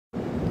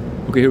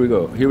Okay, here we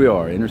go. Here we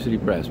are, Inner City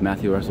Press,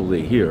 Matthew Russell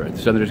Lee, here at the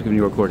Southern District of New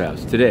York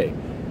Courthouse. Today,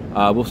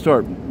 we'll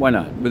start, why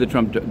not, with the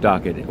Trump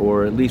docket,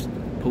 or at least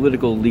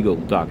political legal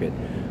docket,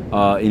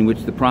 in which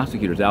the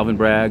prosecutors, Alvin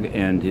Bragg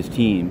and his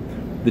team,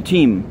 the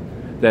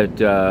team that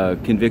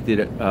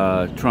convicted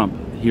Trump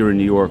here in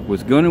New York,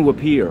 was going to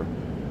appear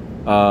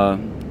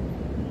down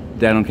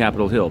on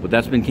Capitol Hill, but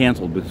that's been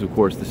canceled because, of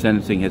course, the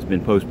sentencing has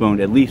been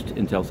postponed at least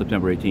until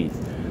September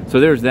 18th.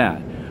 So there's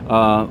that.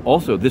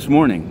 Also, this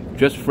morning,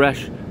 just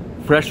fresh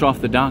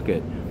off the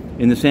docket,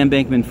 in the Sam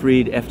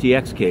Bankman-Fried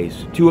FTX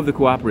case, 2 of the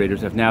cooperators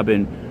have now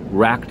been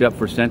racked up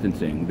for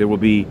sentencing. There will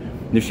be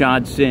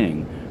Nishad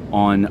Singh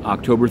on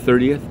October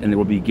 30th, and there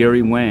will be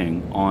Gary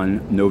Wang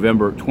on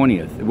November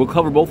 20th. We'll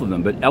cover both of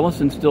them, but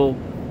Ellison's still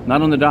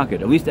not on the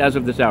docket, at least as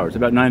of this hour. It's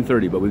about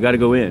 9:30, but we've got to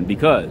go in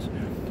because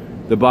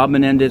the Bob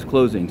Menendez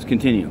closings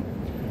continue.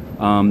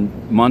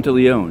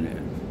 Monteleone,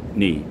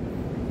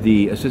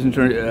 the assistant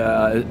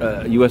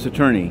U.S.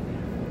 attorney,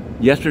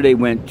 yesterday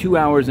went 2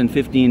 hours and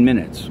 15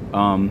 minutes,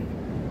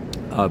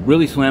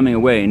 really slamming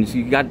away, and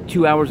you got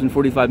 2 hours and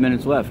 45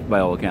 minutes left by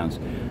all accounts.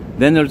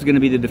 Then there's going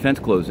to be the defense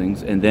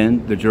closings, and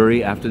then the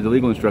jury, after the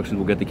legal instructions,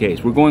 will get the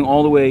case. We're going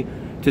all the way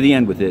to the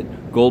end with it,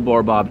 Gold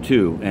Bar Bob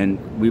 2,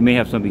 and we may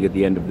have something at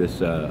the end of this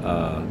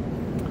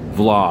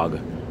vlog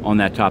on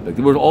that topic.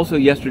 There were also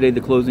yesterday the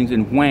closings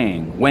in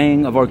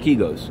Wang of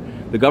Archegos.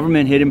 The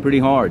government hit him pretty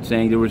hard,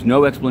 saying there was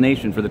no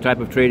explanation for the type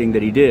of trading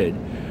that he did,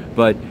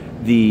 but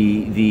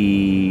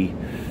the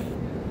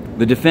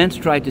defense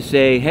tried to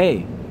say,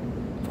 hey,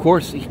 of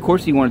course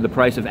he wanted the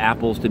price of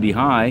apples to be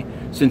high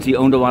since he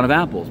owned a lot of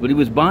apples, but he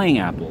was buying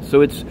apples.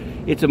 So it's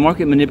a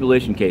market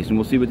manipulation case, and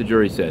we'll see what the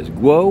jury says.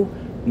 Guo,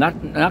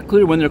 not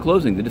clear when they're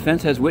closing. The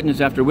defense has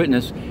witness after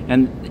witness,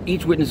 and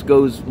each witness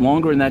goes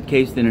longer in that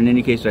case than in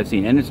any case I've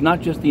seen. And it's not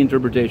just the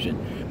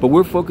interpretation, but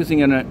we're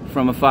focusing on it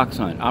from a fox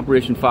hunt,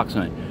 Operation Fox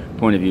Hunt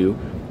point of view.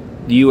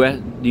 The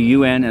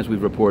UN, as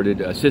we've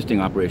reported, assisting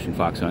Operation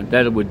Fox Hunt.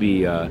 That would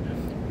be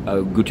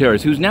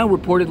Guterres, who's now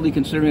reportedly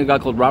considering a guy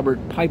called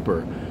Robert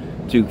Piper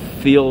to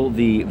fill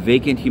the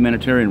vacant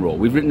humanitarian role.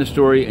 We've written a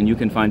story, and you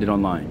can find it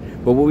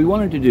online. But what we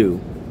wanted to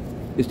do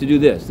is to do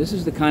this. This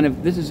is the kind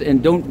of,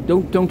 and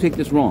don't take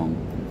this wrong.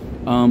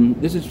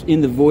 This is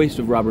in the voice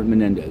of Robert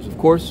Menendez. Of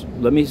course,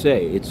 let me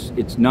say,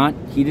 it's not,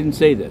 he didn't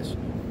say this,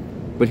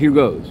 but here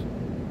goes.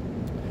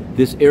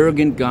 This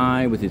arrogant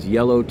guy with his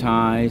yellow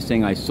tie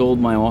saying I sold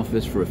my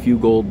office for a few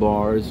gold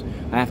bars.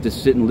 I have to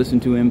sit and listen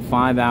to him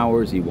 5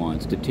 hours he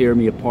wants to tear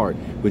me apart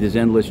with his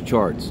endless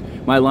charts.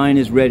 My line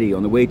is ready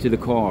on the way to the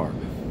car.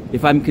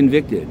 If I'm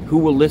convicted, who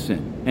will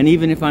listen? And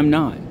even if I'm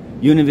not,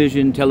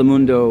 Univision,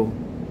 Telemundo,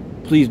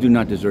 please do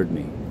not desert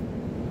me.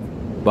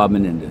 Bob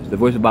Menendez, the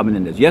voice of Bob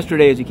Menendez.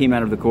 Yesterday, as he came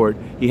out of the court,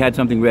 he had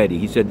something ready.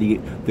 He said the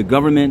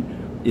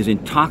government is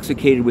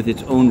intoxicated with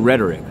its own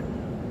rhetoric.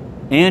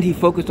 And he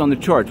focused on the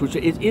charts, which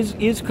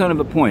is kind of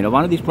a point. A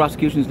lot of these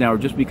prosecutions now are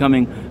just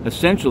becoming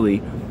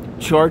essentially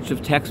charts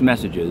of text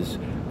messages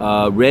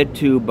read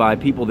to by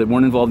people that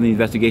weren't involved in the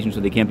investigation, so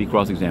they can't be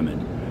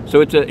cross-examined.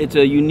 So it's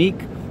a unique,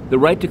 the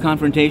right to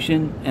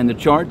confrontation and the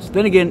charts.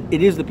 Then again,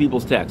 it is the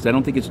people's text. I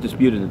don't think it's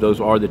disputed that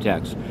those are the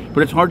texts.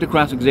 But it's hard to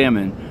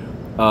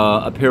cross-examine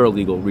a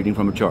paralegal reading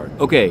from a chart.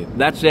 Okay,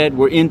 that said,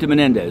 we're into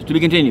Menendez. To be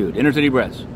continued. Inner City Press.